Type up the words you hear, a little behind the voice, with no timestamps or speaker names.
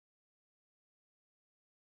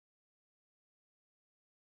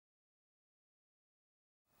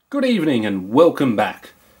Good evening and welcome back.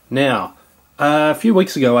 Now, a few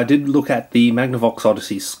weeks ago I did look at the Magnavox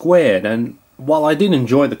Odyssey Squared, and while I did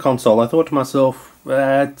enjoy the console, I thought to myself,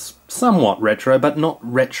 it's somewhat retro, but not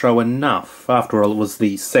retro enough. After all, it was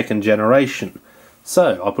the second generation.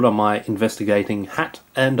 So, I put on my investigating hat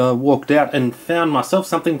and I walked out and found myself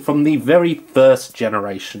something from the very first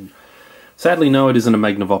generation. Sadly, no, it isn't a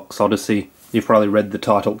Magnavox Odyssey. You've probably read the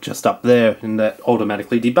title just up there, and that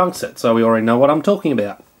automatically debunks it, so we already know what I'm talking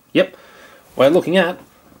about. Yep, we're looking at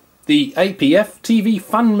the APF TV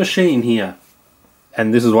Fun Machine here.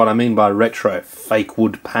 And this is what I mean by retro, fake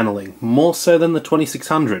wood panelling. More so than the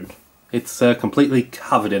 2600. It's completely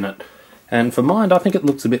covered in it. And for mine, I think it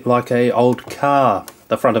looks a bit like an old car,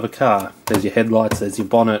 the front of a car. There's your headlights, there's your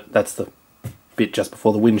bonnet, that's the bit just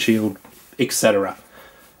before the windshield, etc.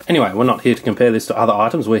 Anyway, we're not here to compare this to other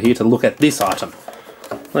items, we're here to look at this item.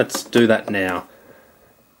 Let's do that now.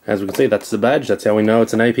 As we can see, that's the badge, that's how we know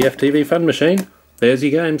it's an APF TV Fun Machine. There's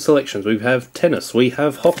your game selections. We have tennis, we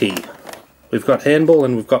have hockey, we've got handball,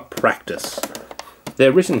 and we've got practice.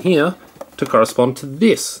 They're written here to correspond to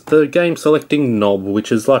this, the game selecting knob,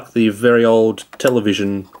 which is like the very old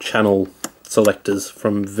television channel selectors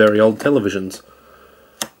from very old televisions.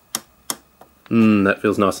 That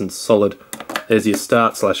feels nice and solid. There's your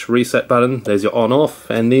start/reset button, there's your on-off,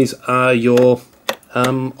 and these are your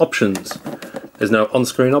options. There's no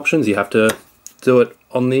on-screen options, you have to do it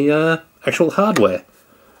on the actual hardware.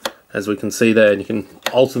 As we can see there, and you can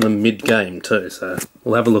alter them mid-game too, so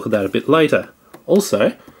we'll have a look at that a bit later.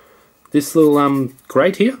 Also, this little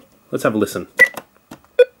grate here, let's have a listen.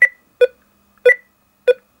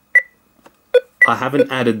 I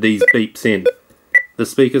haven't added these beeps in. The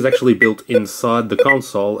speaker's actually built inside the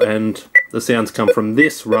console, and the sounds come from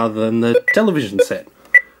this rather than the television set,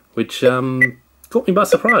 which caught me by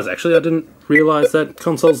surprise actually. I didn't realise that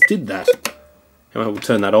consoles did that. Anyway, we'll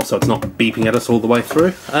turn that off so it's not beeping at us all the way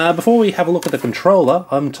through. Before we have a look at the controller,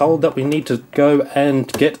 I'm told that we need to go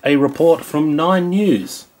and get a report from 9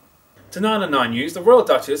 News. Tonight on 9 News, the Royal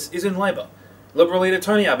Duchess is in labour. Liberal leader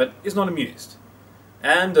Tony Abbott is not amused.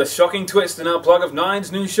 And a shocking twist in our plug of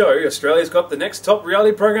Nine's new show, Australia's got the next top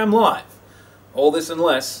reality program live. All this and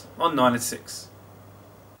less on 9 at 6.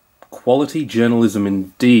 Quality journalism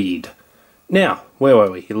indeed. Now, where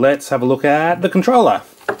were we? Let's have a look at the controller,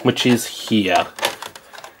 which is here.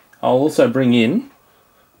 I'll also bring in,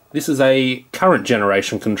 this is a current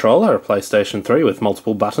generation controller, a PlayStation 3 with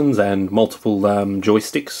multiple buttons and multiple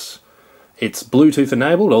joysticks. It's Bluetooth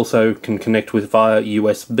enabled, also can connect with via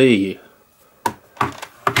USB.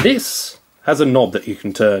 This has a knob that you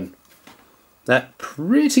can turn. That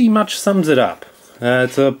pretty much sums it up.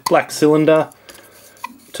 It's a black cylinder.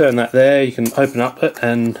 Turn that there, you can open up it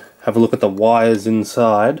and have a look at the wires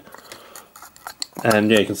inside.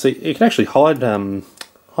 And yeah, you can see, you can actually hide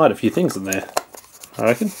a few things in there, I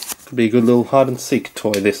reckon. Could be a good little hide and seek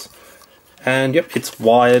toy, this. And yep, it's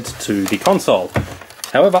wired to the console.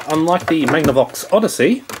 However, unlike the Magnavox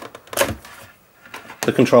Odyssey,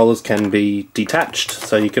 the controllers can be detached,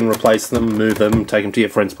 so you can replace them, move them, take them to your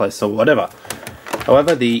friend's place or whatever.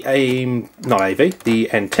 However, the the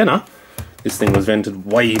antenna, this thing was invented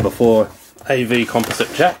way before AV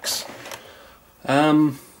composite jacks.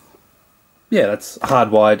 Yeah, that's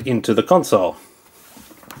hardwired into the console.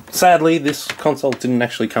 Sadly, this console didn't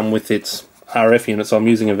actually come with its RF unit, so I'm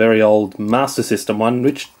using a very old Master System one,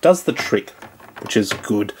 which does the trick, which is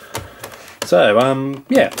good. So,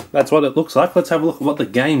 yeah, that's what it looks like. Let's have a look at what the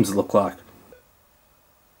games look like.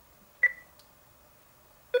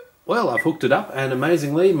 Well, I've hooked it up, and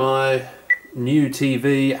amazingly, my new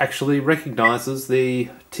TV actually recognises the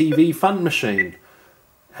TV Fun Machine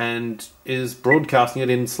and is broadcasting it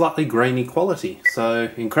in slightly grainy quality. So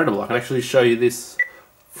incredible! I can actually show you this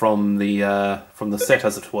from the set,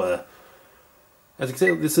 as it were. As you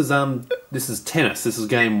can see, this is tennis. This is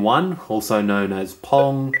game 1, also known as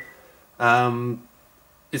Pong.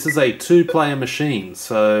 This is a 2-player machine,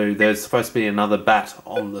 so there's supposed to be another bat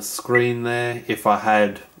on the screen there if I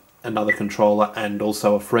had another controller and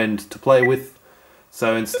also a friend to play with.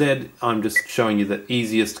 So instead, I'm just showing you the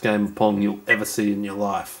easiest game of Pong you'll ever see in your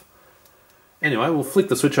life. Anyway, we'll flick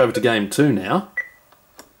the switch over to game 2 now,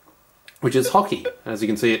 which is hockey. As you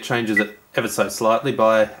can see, it changes it ever so slightly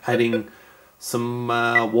by adding some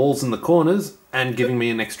walls in the corners and giving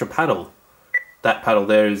me an extra paddle. That paddle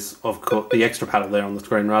there is, of course, the extra paddle there on the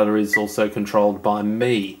screen rather, is also controlled by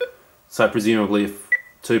me. So presumably if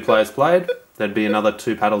 2 players played, there'd be another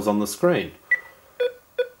 2 paddles on the screen.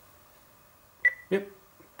 Yep,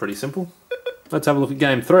 pretty simple. Let's have a look at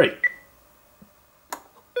game 3.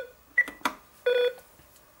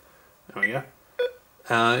 There we go.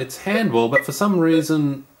 It's handball, but for some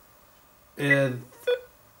reason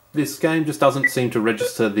this game just doesn't seem to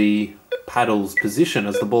register the paddle's position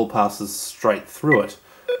as the ball passes straight through it.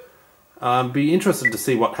 Be interested to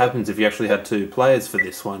see what happens if you actually had two players for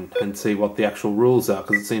this one and see what the actual rules are,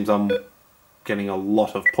 because it seems I'm getting a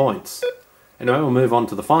lot of points. Anyway, we'll move on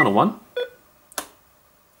to the final one.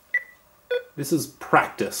 This is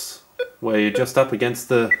practice, where you're just up against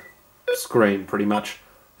the screen pretty much.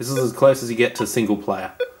 This is as close as you get to single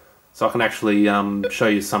player. So I can actually show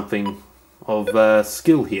you something of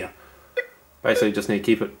skill here. Basically you just need to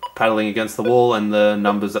keep it paddling against the wall, and the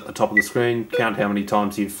numbers at the top of the screen count how many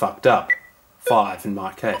times you've fucked up. 5 in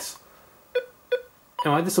my case.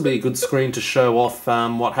 Anyway, this will be a good screen to show off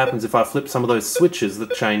what happens if I flip some of those switches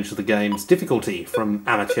that change the game's difficulty from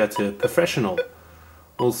amateur to professional.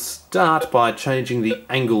 We'll start by changing the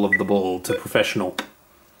angle of the ball to professional.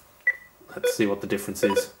 Let's see what the difference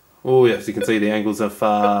is. Oh yes, you can see the angles are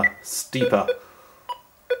far steeper.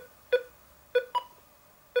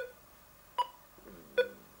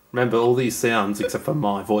 Remember, all these sounds, except for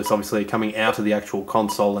my voice, obviously, are coming out of the actual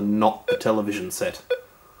console and not the television set.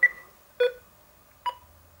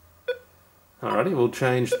 Alrighty, we'll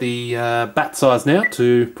change the bat size now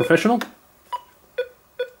to professional.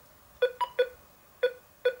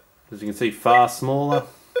 As you can see, far smaller.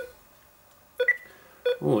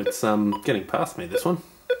 Oh, it's getting past me, this one.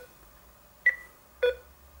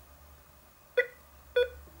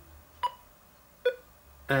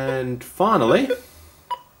 And finally,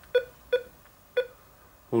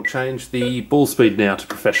 we'll change the ball speed now to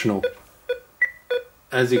professional.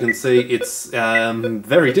 As you can see, it's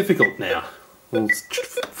very difficult now. We'll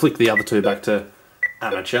flick the other two back to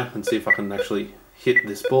amateur and see if I can actually hit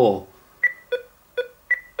this ball.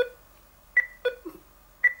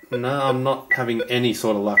 No, I'm not having any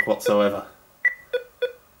sort of luck whatsoever.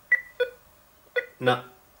 No.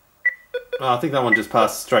 Oh, I think that one just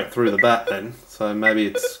passed straight through the bat then, so maybe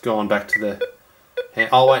it's gone back to the...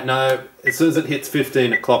 Oh wait, no, as soon as it hits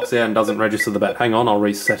 15 it clocks out and doesn't register the bat. Hang on, I'll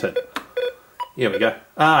reset it. Here we go.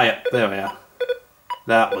 Ah yeah, there we are.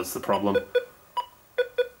 That was the problem.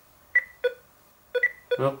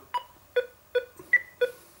 Well.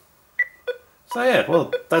 So yeah,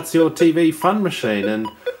 well, that's your TV fun machine, and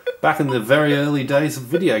back in the very early days of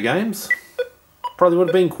video games, probably would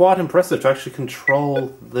have been quite impressive to actually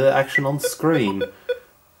control the action on screen.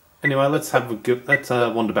 Anyway, let's have a good, let's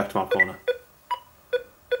wander back to my corner.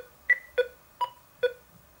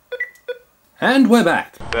 And we're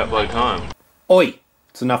back. About blow time. Oi!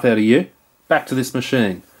 It's enough out of you. Back to this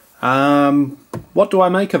machine. What do I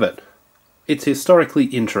make of it? It's historically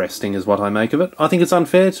interesting is what I make of it. I think it's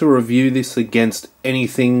unfair to review this against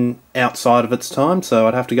anything outside of its time, so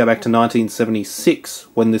I'd have to go back to 1976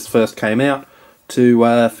 when this first came out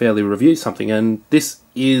to fairly review something, and this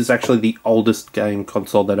is actually the oldest game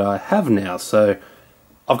console that I have now, so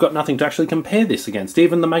I've got nothing to actually compare this against.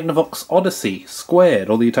 Even the Magnavox Odyssey Squared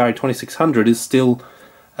or the Atari 2600 is still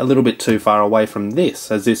a little bit too far away from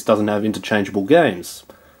this, as this doesn't have interchangeable games.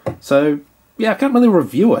 So yeah, I can't really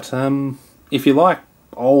review it. If you like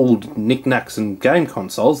old knickknacks and game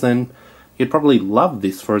consoles, then you'd probably love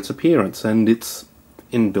this for its appearance and its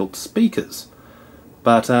inbuilt speakers.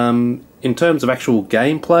 But in terms of actual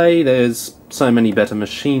gameplay, there's so many better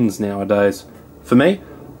machines nowadays. For me,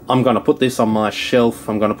 I'm going to put this on my shelf,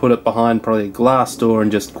 I'm going to put it behind probably a glass door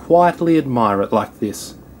and just quietly admire it like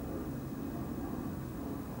this.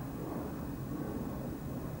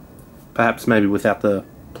 Perhaps maybe without the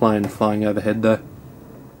plane flying overhead though.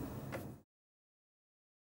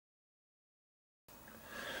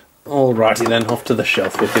 Alrighty then, off to the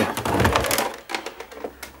shelf with you.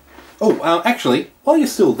 Oh, actually, while you're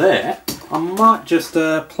still there, I might just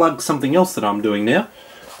plug something else that I'm doing now.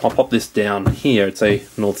 I'll pop this down here. It's a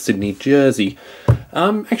North Sydney jersey.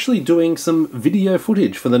 I'm actually doing some video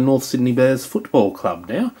footage for the North Sydney Bears Football Club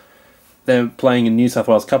now. They're playing in New South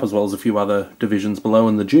Wales Cup as well as a few other divisions below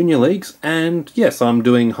in the junior leagues, and yes, I'm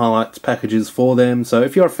doing highlights packages for them, so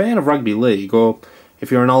if you're a fan of rugby league, or if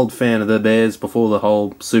you're an old fan of the Bears before the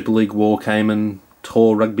whole Super League war came and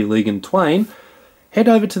tore rugby league in twain, head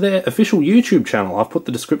over to their official YouTube channel. I've put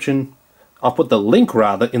the link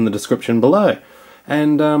rather in the description below.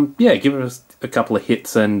 And yeah, give us a couple of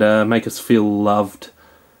hits and make us feel loved.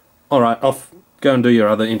 Alright, off. Go and do your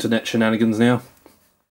other internet shenanigans now.